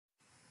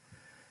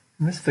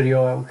In this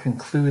video, I will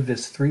conclude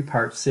this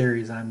three-part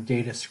series on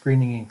data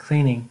screening and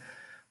cleaning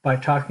by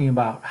talking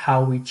about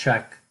how we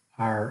check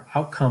our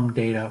outcome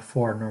data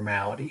for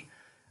normality.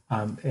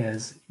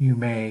 As you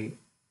may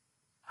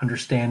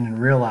understand and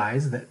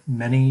realize that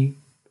many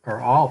or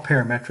all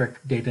parametric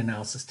data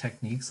analysis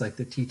techniques like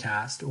the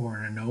t-test or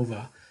an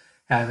ANOVA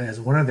have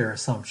as one of their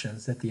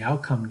assumptions that the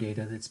outcome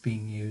data that's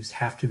being used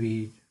have to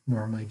be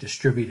normally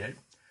distributed.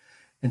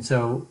 And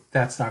so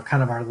that's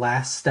kind of our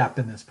last step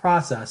in this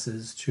process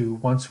is to,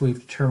 once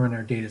we've determined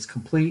our data is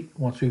complete,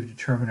 once we've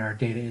determined our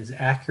data is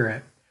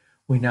accurate,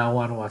 we now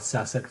want to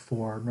assess it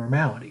for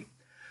normality.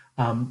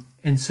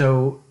 And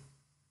so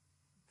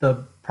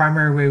the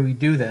primary way we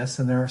do this,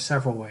 and there are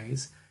several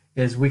ways,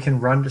 is we can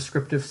run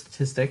descriptive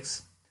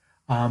statistics,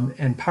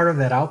 and part of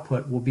that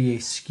output will be a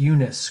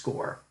skewness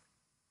score.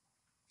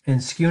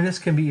 And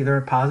skewness can be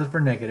either positive or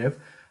negative,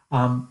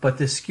 but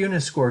the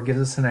skewness score gives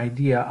us an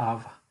idea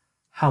of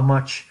how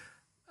much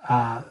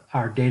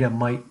our data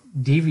might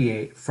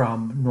deviate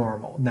from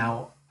normal.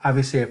 Now,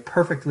 obviously, a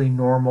perfectly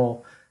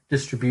normal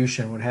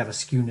distribution would have a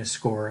skewness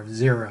score of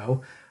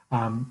 0.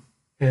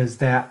 As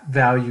that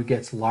value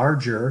gets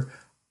larger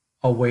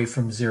away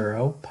from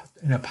 0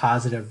 in a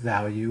positive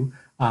value,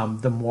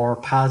 the more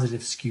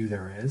positive skew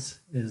there is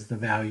the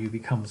value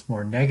becomes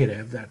more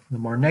negative, that the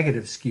more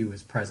negative skew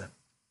is present.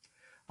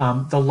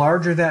 The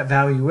larger that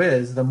value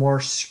is, the more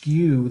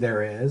skew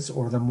there is,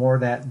 or the more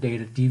that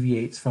data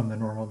deviates from the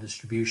normal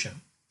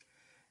distribution.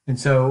 And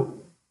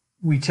so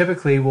we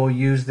typically will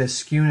use this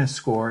skewness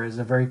score as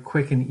a very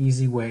quick and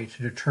easy way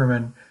to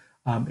determine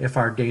if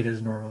our data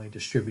is normally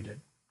distributed.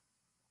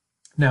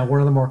 Now, one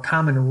of the more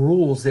common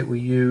rules that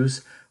we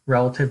use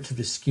relative to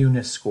the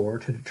skewness score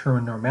to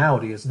determine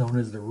normality is known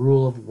as the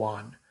rule of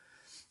 1.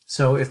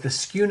 So if the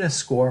skewness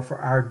score for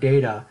our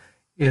data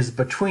is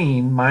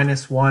between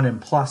 -1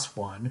 and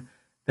 +1,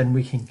 then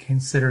we can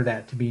consider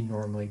that to be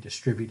normally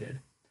distributed.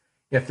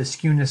 If the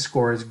skewness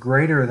score is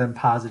greater than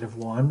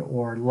 +1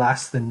 or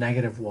less than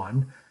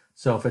 -1,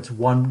 so if it's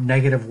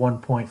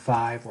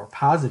 -1.5 or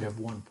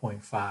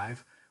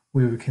 +1.5,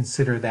 we would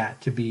consider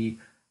that to be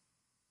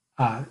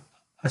a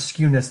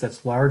skewness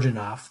that's large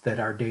enough that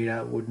our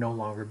data would no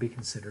longer be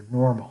considered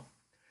normal.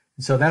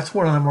 And so that's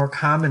one of the more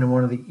common and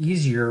one of the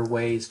easier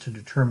ways to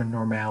determine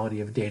normality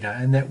of data,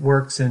 and that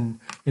works in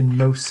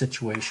most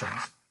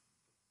situations.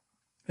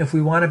 If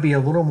we want to be a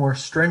little more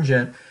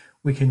stringent,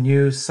 we can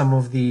use some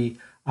of the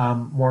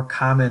more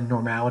common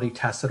normality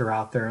tests that are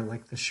out there,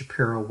 like the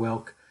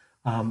Shapiro-Wilk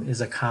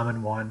is a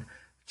common one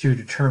to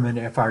determine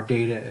if our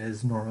data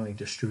is normally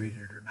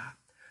distributed or not.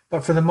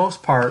 But for the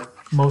most part,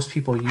 most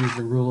people use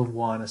the rule of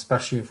 1,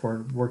 especially if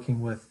we're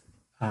working with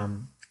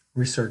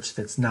research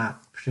that's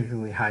not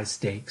particularly high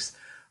stakes,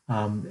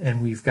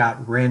 and we've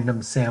got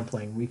random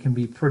sampling. We can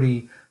be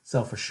pretty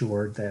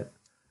self-assured that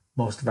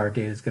most of our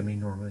data is going to be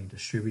normally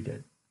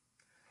distributed.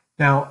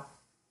 Now,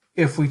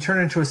 if we turn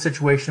into a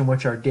situation in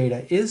which our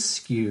data is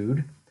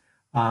skewed,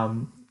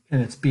 and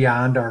it's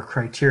beyond our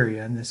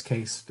criteria, in this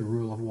case, the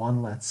rule of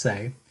 1, let's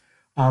say,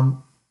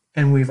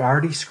 and we've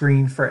already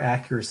screened for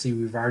accuracy,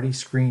 we've already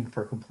screened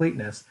for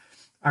completeness,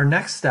 our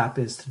next step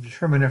is to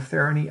determine if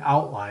there are any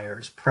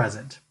outliers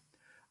present.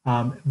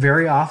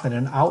 Very often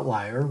an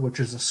outlier, which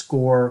is a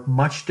score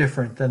much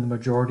different than the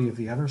majority of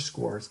the other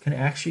scores, can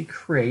actually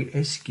create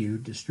a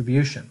skewed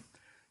distribution.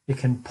 It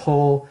can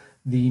pull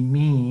the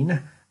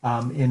mean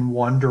in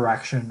one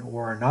direction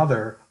or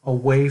another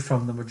away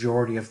from the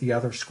majority of the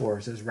other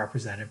scores as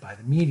represented by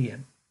the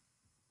median.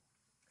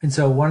 And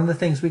so one of the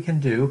things we can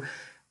do,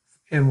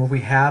 and when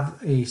we have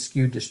a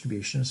skewed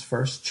distribution, is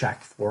first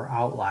check for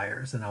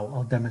outliers, and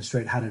I'll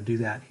demonstrate how to do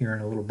that here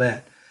in a little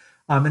bit.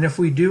 And if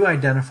we do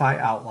identify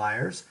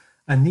outliers,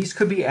 and these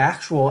could be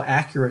actual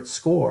accurate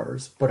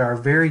scores, but are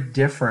very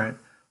different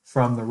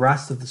from the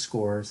rest of the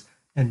scores,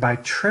 and by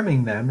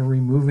trimming them and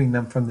removing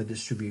them from the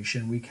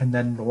distribution, we can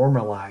then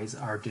normalize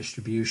our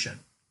distribution.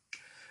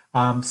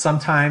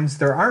 Sometimes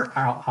there aren't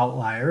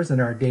outliers and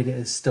our data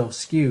is still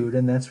skewed,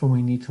 and that's when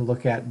we need to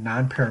look at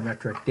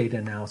non-parametric data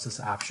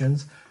analysis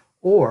options,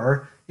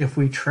 or if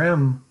we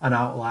trim an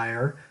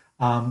outlier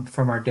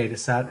from our data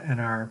set and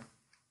our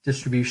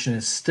distribution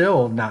is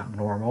still not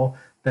normal,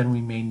 then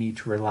we may need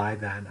to rely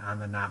then on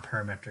the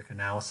non-parametric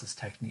analysis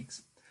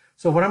techniques.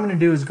 So what I'm going to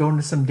do is go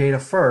into some data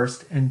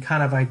first and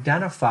kind of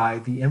identify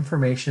the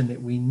information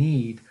that we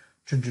need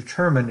to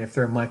determine if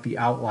there might be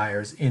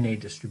outliers in a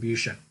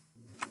distribution.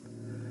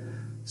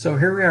 So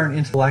here we are in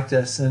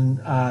Intellectus, and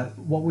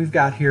what we've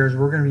got here is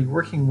we're going to be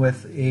working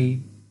with a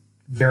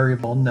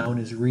variable known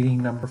as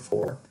reading number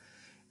 4.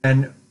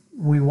 And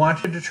we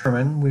want to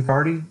determine, we've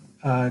already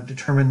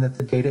determined that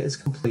the data is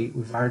complete,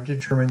 we've already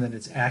determined that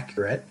it's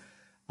accurate,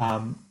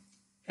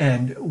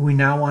 and we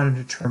now want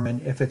to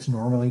determine if it's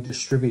normally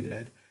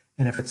distributed.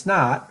 And if it's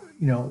not,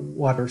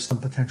 what are some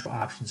potential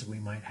options that we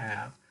might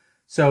have?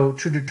 So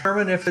to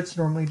determine if it's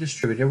normally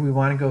distributed, we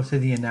want to go to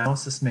the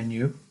analysis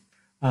menu,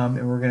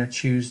 and we're going to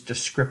choose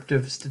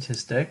descriptive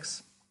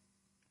statistics.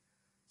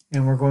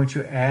 And we're going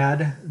to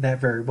add that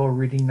variable,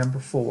 reading number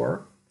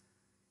 4,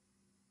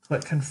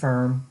 click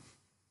confirm,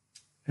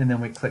 and then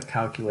we click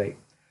calculate.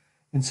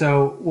 And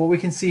so what we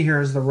can see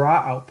here is the raw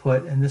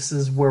output, and this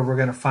is where we're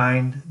going to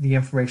find the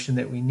information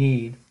that we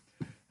need.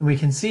 And we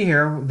can see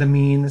here the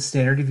mean, the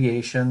standard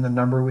deviation, the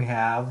number we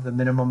have, the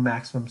minimum,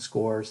 maximum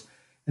scores,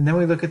 and then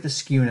we look at the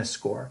skewness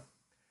score.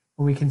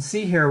 And we can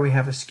see here we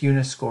have a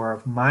skewness score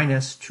of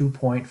minus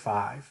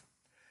 2.5.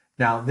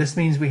 Now this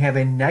means we have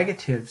a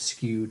negative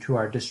skew to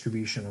our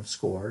distribution of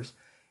scores,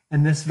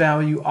 and this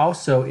value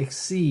also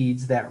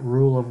exceeds that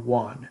rule of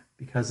 1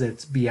 because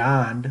it's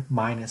beyond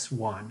minus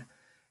 1.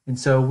 And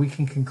so we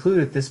can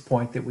conclude at this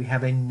point that we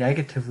have a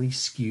negatively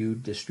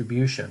skewed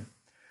distribution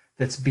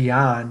that's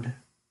beyond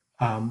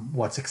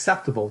what's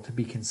acceptable to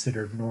be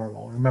considered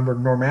normal. Remember,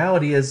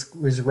 normality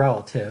is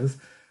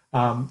relative.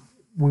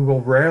 We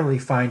will rarely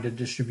find a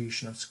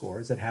distribution of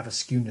scores that have a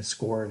skewness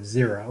score of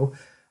 0.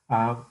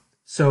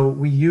 So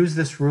we use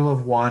this rule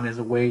of 1 as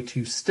a way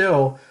to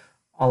still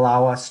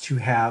allow us to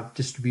have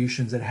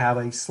distributions that have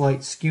a slight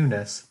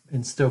skewness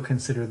and still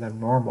consider them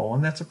normal,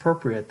 and that's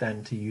appropriate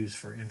then to use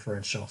for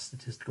inferential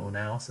statistical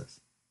analysis.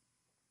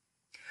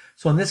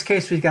 So in this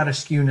case, we've got a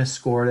skewness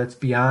score that's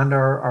beyond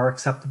our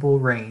acceptable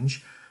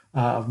range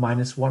of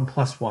minus 1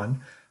 plus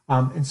 1.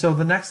 And so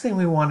the next thing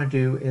we want to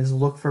do is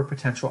look for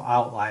potential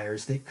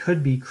outliers that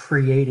could be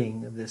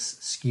creating this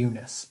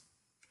skewness.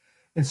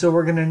 And so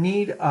we're going to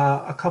need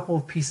a couple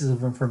of pieces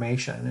of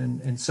information.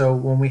 And so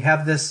when we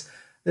have this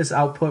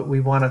output, we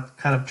want to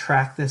kind of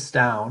track this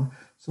down.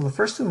 So the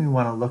first thing we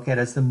want to look at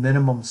is the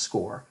minimum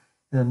score.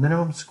 And the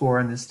minimum score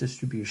in this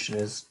distribution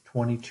is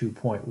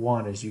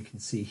 22.1, as you can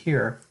see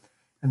here.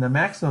 And the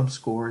maximum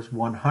score is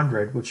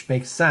 100, which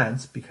makes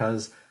sense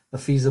because the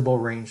feasible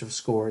range of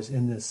scores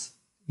in this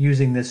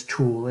using this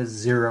tool is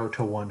 0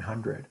 to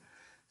 100.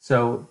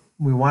 So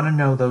we want to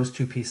know those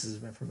two pieces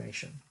of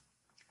information.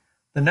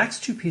 The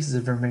next two pieces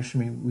of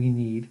information we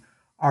need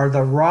are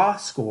the raw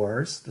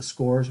scores, the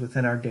scores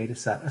within our data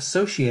set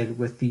associated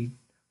with the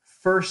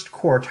first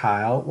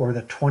quartile or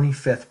the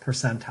 25th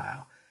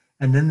percentile.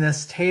 And in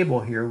this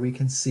table here, we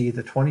can see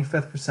the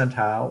 25th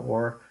percentile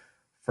or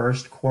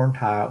first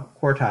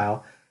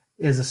quartile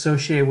is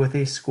associated with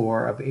a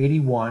score of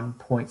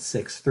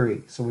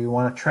 81.63. So we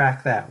want to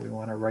track that. We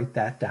want to write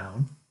that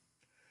down.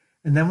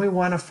 And then we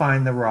want to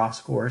find the raw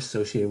score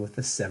associated with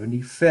the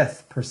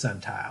 75th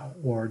percentile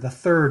or the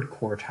third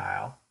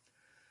quartile.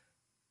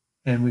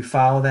 And we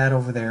follow that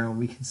over there and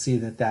we can see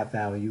that that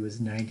value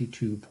is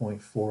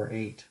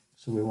 92.48.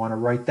 So we want to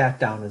write that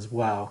down as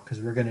well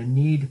because we're going to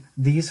need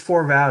these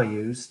four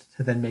values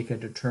to then make a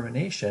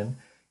determination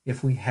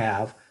if we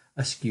have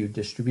a skewed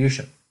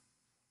distribution.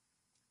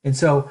 And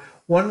so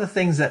one of the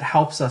things that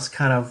helps us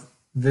kind of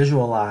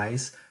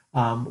visualize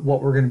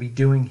what we're going to be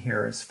doing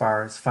here as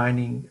far as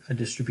finding a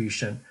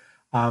distribution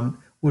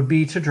would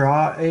be to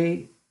draw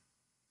a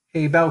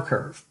bell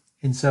curve.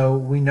 And so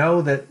we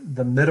know that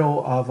the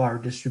middle of our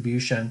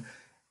distribution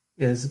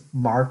is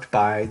marked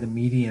by the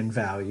median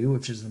value,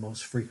 which is the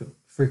most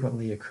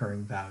frequently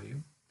occurring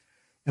value.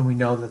 And we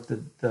know that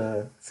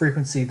the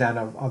frequency then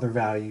of other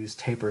values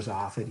tapers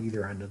off at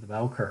either end of the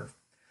bell curve.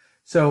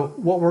 So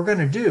what we're going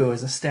to do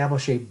is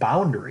establish a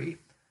boundary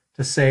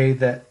to say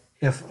that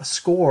if a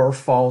score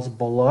falls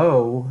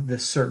below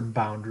this certain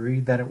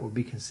boundary, then it will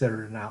be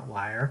considered an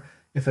outlier.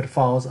 If it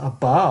falls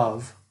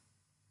above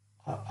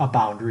a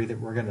boundary that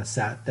we're going to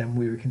set, then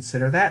we would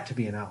consider that to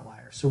be an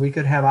outlier. So we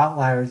could have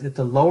outliers at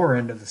the lower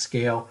end of the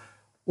scale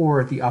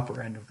or at the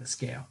upper end of the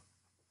scale.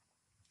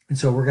 And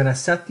so we're going to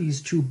set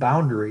these two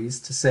boundaries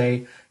to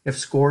say if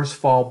scores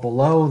fall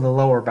below the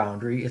lower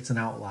boundary, it's an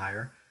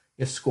outlier.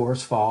 If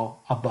scores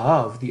fall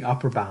above the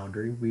upper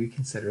boundary, we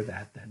consider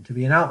that then to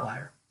be an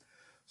outlier.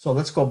 So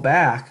let's go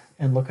back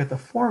and look at the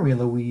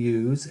formula we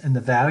use and the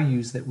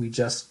values that we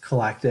just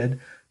collected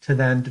to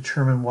then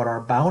determine what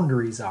our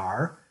boundaries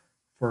are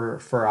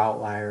for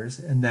outliers,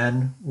 and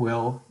then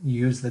we'll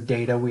use the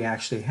data we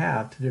actually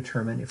have to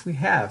determine if we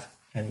have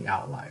any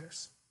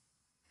outliers.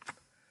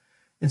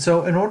 And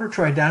so in order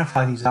to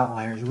identify these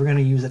outliers, we're going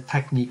to use a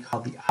technique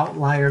called the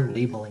outlier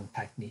labeling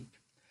technique.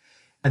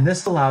 And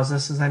this allows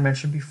us, as I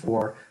mentioned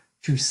before,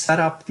 to set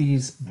up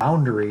these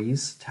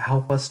boundaries to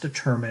help us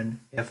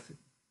determine if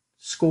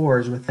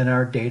scores within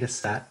our data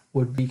set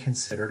would be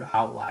considered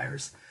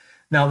outliers.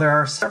 Now, there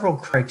are several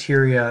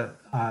criteria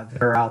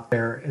that are out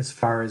there as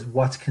far as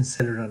what's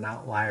considered an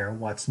outlier and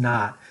what's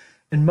not.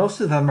 And most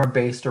of them are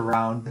based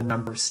around the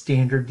number of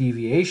standard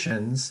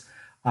deviations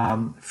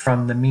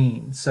from the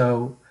mean.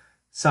 So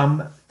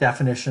some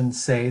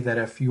definitions say that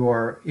if you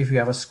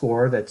have a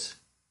score that's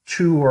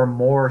 2 or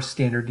more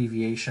standard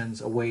deviations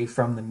away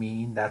from the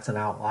mean, that's an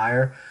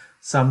outlier.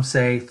 Some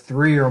say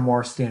 3 or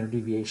more standard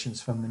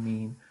deviations from the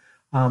mean.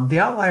 The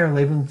outlier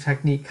labeling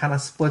technique kind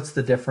of splits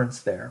the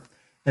difference there.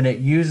 And it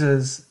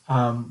uses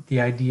the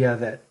idea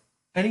that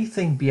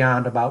anything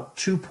beyond about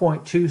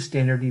 2.2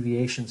 standard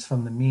deviations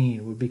from the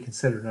mean would be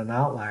considered an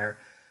outlier.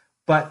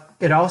 But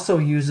it also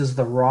uses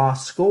the raw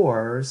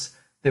scores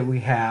that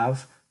we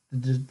have,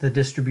 the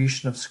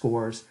distribution of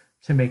scores,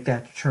 to make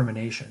that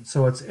determination.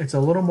 So it's a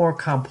little more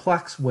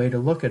complex way to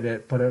look at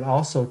it, but it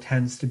also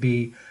tends to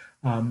be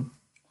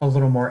a a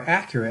little more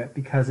accurate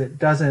because it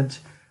doesn't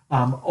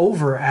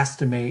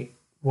overestimate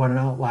what an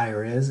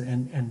outlier is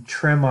and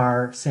trim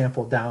our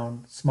sample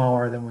down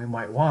smaller than we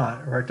might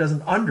want, or it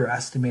doesn't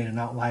underestimate an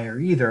outlier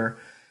either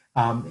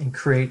and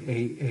create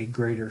a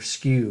greater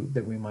skew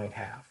that we might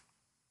have.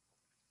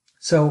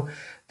 So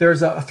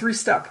there's a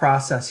three-step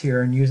process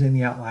here in using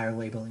the outlier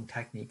labeling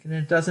technique, and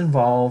it does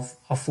involve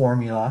a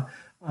formula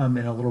and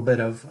a little bit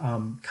of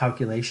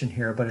calculation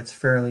here, but it's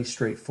fairly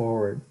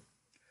straightforward.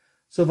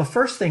 So the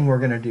first thing we're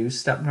going to do,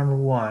 step number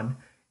one,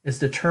 is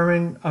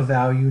determine a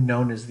value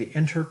known as the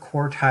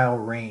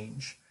interquartile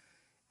range.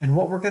 And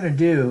what we're going to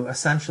do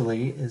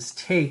essentially is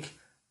take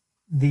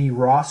the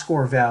raw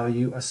score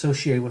value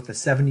associated with the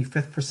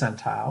 75th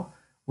percentile,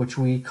 which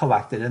we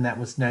collected, and that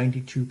was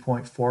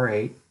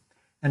 92.48.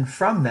 And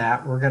from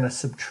that, we're going to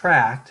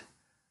subtract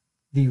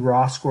the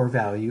raw score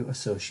value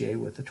associated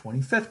with the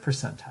 25th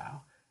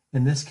percentile,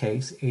 in this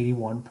case,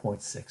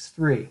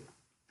 81.63.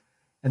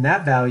 And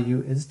that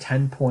value is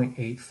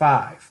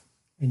 10.85.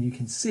 And you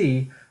can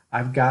see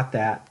I've got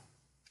that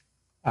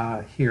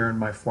here in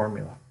my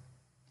formula.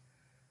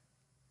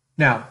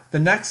 Now, the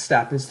next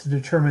step is to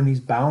determine these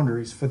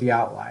boundaries for the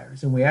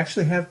outliers. And we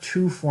actually have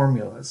two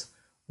formulas,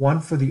 one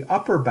for the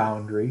upper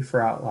boundary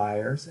for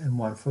outliers and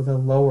one for the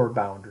lower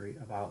boundary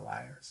of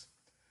outliers.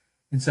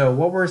 And so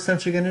what we're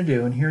essentially going to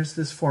do, and here's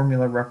this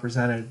formula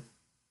represented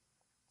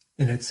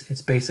in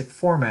its basic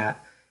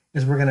format,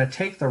 is we're going to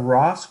take the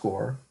raw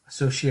score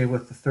associated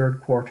with the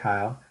third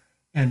quartile,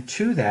 and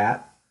to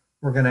that,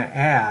 we're going to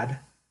add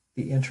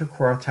the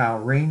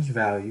interquartile range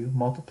value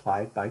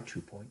multiplied by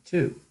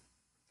 2.2.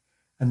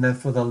 And then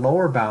for the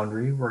lower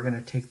boundary, we're going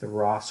to take the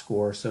raw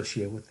score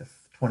associated with the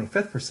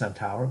 25th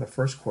percentile, or the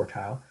first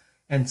quartile,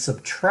 and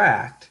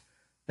subtract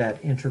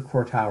that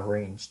interquartile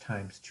range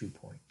times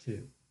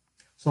 2.2.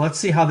 So let's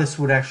see how this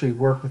would actually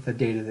work with the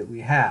data that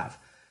we have.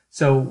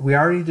 So we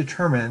already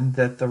determined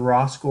that the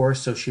raw score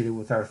associated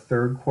with our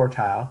third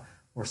quartile,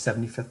 or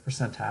 75th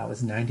percentile,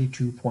 is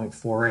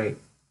 92.48.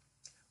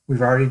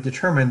 We've already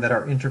determined that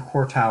our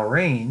interquartile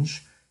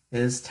range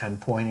is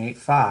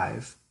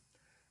 10.85.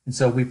 And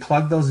so we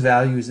plug those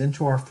values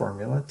into our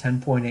formula,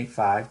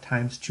 10.85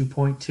 times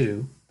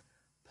 2.2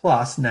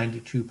 plus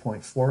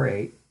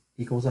 92.48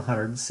 equals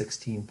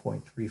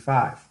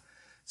 116.35.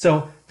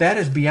 So that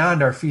is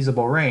beyond our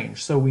feasible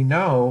range. So we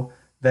know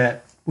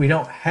that we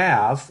don't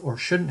have or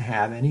shouldn't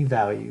have any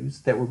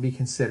values that would be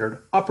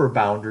considered upper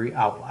boundary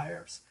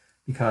outliers,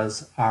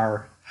 because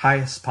our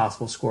highest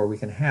possible score we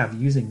can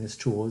have using this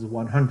tool is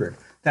 100.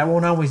 That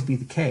won't always be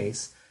the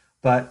case,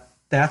 but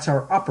that's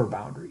our upper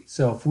boundary.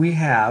 So if we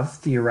have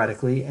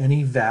theoretically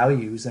any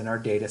values in our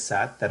data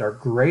set that are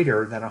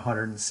greater than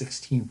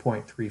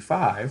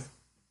 116.35,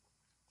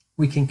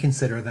 we can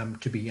consider them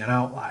to be an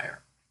outlier.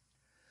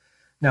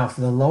 Now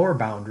for the lower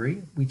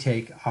boundary, we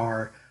take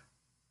our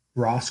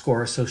raw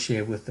score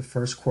associated with the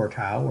first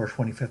quartile, or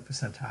 25th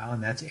percentile,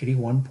 and that's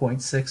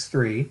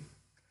 81.63.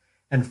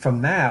 And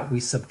from that,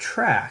 we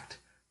subtract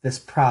this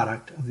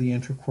product of the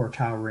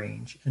interquartile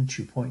range and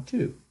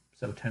 2.2.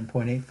 So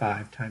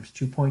 10.85 times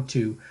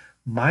 2.2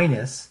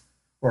 minus,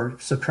 or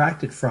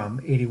subtracted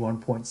from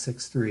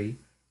 81.63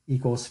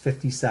 equals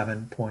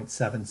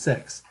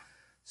 57.76.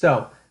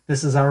 So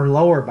this is our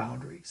lower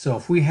boundary. So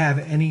if we have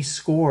any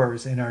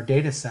scores in our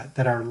data set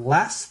that are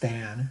less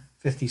than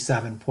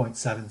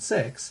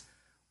 57.76,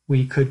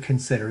 we could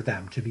consider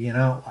them to be an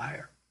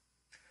outlier.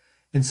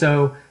 And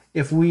so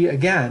if we,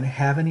 again,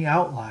 have any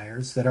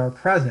outliers that are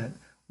present,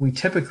 we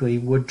typically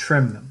would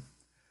trim them.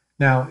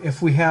 Now,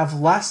 if we have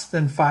less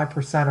than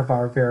 5% of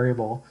our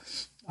variable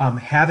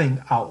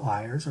having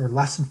outliers, or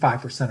less than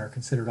 5% are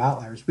considered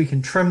outliers, we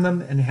can trim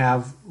them and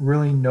have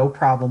really no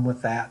problem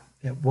with that.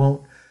 It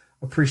won't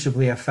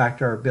appreciably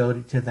affect our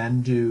ability to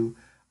then do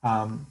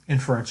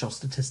inferential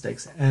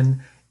statistics. And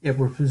it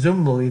will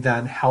presumably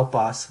then help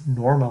us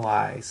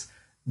normalize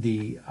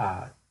the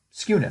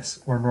skewness,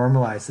 or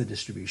normalize the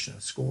distribution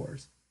of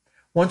scores.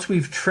 Once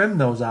we've trimmed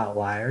those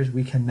outliers,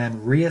 we can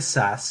then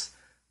reassess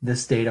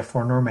this data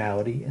for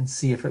normality and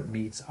see if it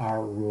meets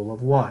our rule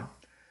of one.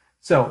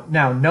 So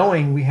now,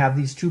 knowing we have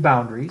these two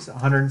boundaries,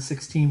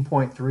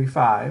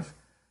 116.35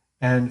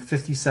 and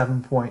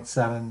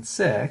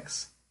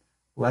 57.76,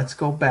 let's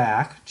go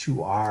back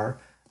to our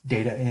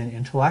data in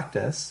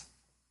Intellectus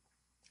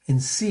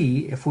and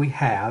see if we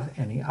have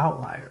any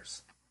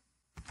outliers.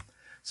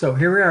 So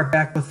here we are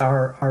back with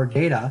our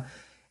data.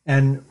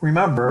 And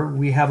remember,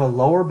 we have a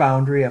lower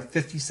boundary of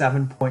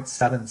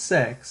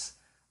 57.76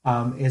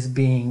 as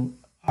being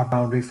our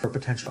boundary for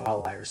potential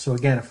outliers. So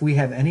again, if we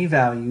have any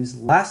values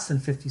less than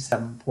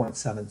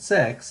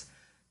 57.76,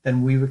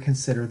 then we would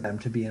consider them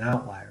to be an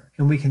outlier.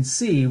 And we can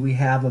see we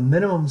have a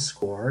minimum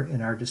score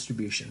in our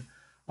distribution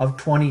of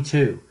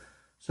 22.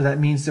 So that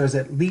means there's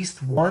at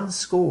least one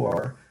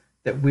score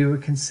that we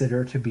would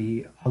consider to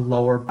be a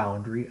lower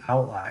boundary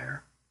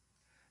outlier.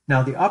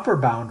 Now the upper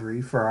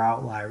boundary for our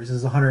outliers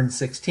is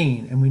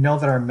 116, and we know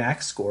that our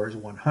max score is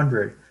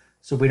 100,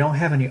 so we don't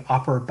have any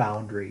upper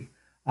boundary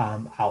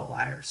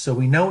outliers. So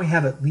we know we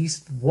have at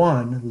least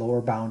one lower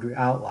boundary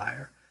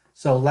outlier.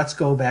 So let's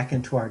go back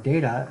into our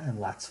data and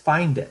let's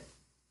find it.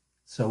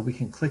 So we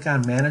can click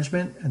on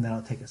management and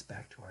that'll take us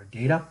back to our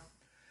data.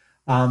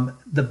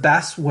 The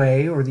best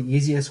way or the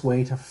easiest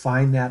way to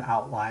find that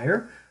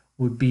outlier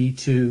would be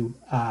to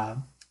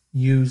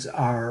use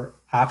our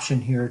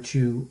option here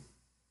to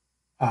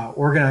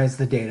organize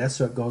the data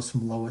so it goes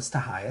from lowest to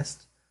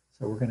highest.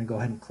 So we're going to go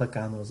ahead and click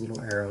on those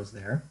little arrows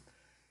there.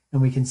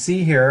 And we can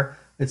see here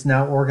it's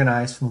now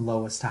organized from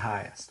lowest to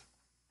highest.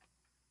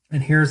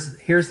 And here's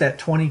that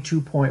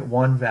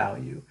 22.1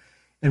 value.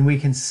 And we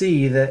can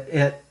see that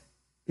it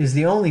is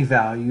the only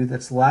value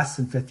that's less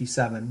than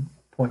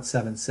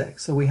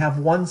 57.76. So we have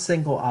one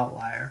single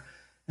outlier.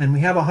 And we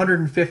have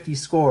 150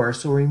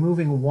 scores, so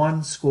removing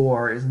one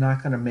score is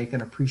not going to make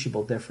an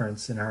appreciable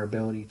difference in our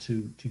ability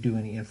to do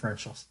any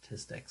inferential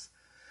statistics.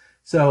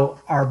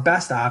 So our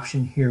best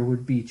option here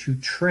would be to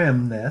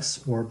trim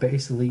this, or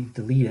basically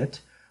delete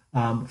it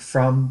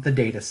from the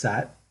data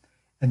set,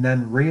 and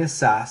then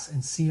reassess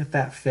and see if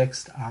that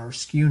fixed our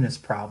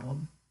skewness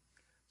problem.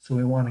 So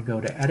we want to go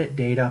to Edit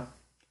Data.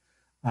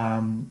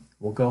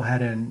 We'll go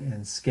ahead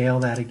and scale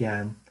that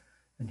again.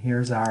 And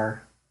here's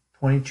our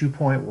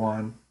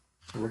 22.1.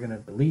 So we're going to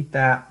delete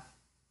that,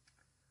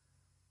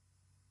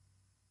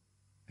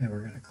 and we're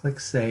going to click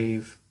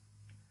Save.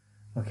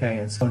 Okay,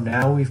 and so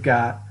now we've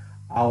got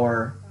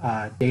our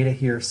data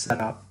here set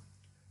up.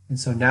 And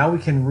so now we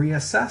can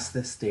reassess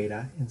this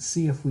data and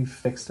see if we've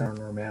fixed our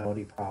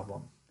normality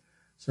problem.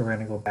 So we're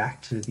going to go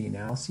back to the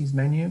Analyses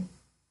menu,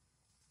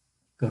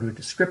 go to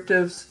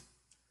Descriptives,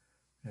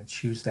 and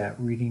choose that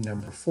reading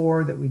number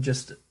 4 that we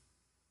just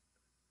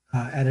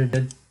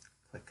edited.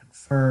 Click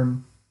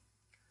Confirm.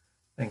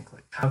 Then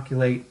click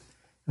Calculate,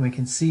 and we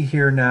can see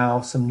here now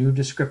some new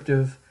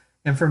descriptive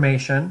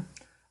information.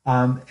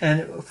 And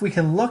if we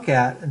can look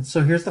at, and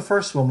so here's the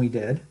first one we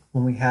did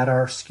when we had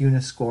our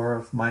skewness score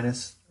of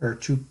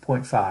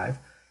 2.5.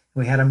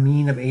 We had a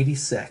mean of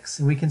 86,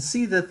 and we can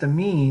see that the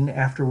mean,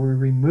 after we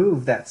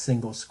removed that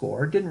single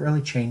score, didn't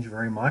really change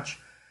very much.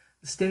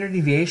 The standard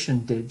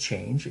deviation did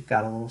change; it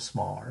got a little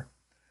smaller.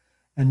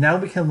 And now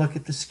we can look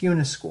at the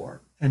skewness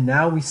score, and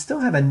now we still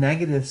have a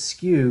negative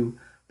skew,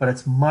 but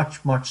it's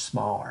much, much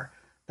smaller.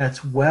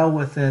 That's well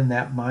within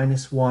that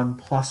 -1,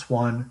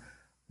 +1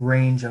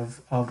 range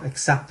of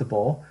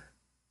acceptable.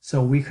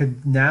 So we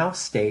could now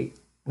state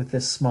with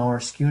this smaller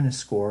skewness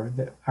score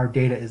that our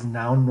data is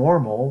now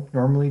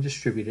normally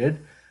distributed,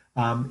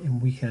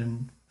 and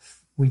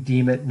we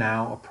deem it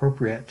now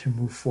appropriate to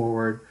move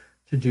forward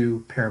to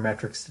do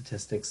parametric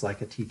statistics like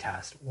a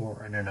t-test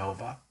or an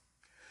ANOVA.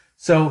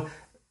 So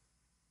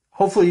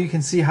hopefully you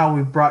can see how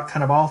we brought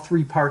kind of all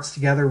three parts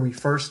together. We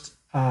first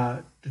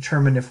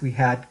determine if we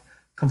had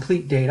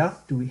complete data.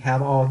 Do we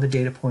have all the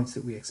data points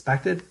that we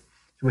expected?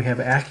 Do we have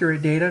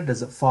accurate data?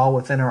 Does it fall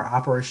within our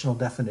operational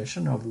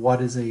definition of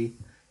what is an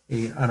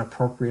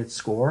appropriate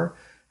score?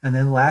 And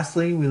then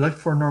lastly, we looked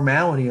for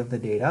normality of the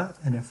data.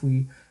 And if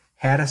we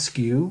had a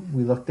skew,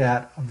 we looked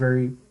at a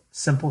very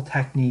simple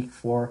technique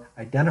for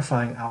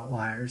identifying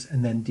outliers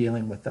and then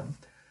dealing with them.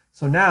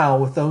 So now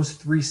with those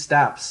three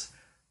steps,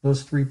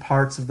 those three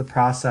parts of the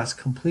process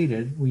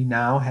completed, we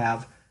now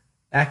have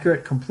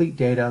accurate, complete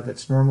data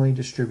that's normally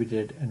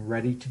distributed and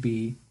ready to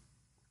be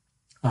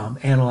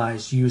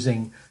analyzed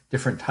using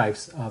different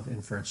types of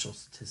inferential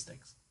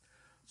statistics.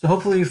 So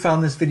hopefully you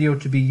found this video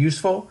to be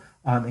useful,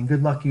 and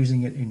good luck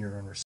using it in your own research.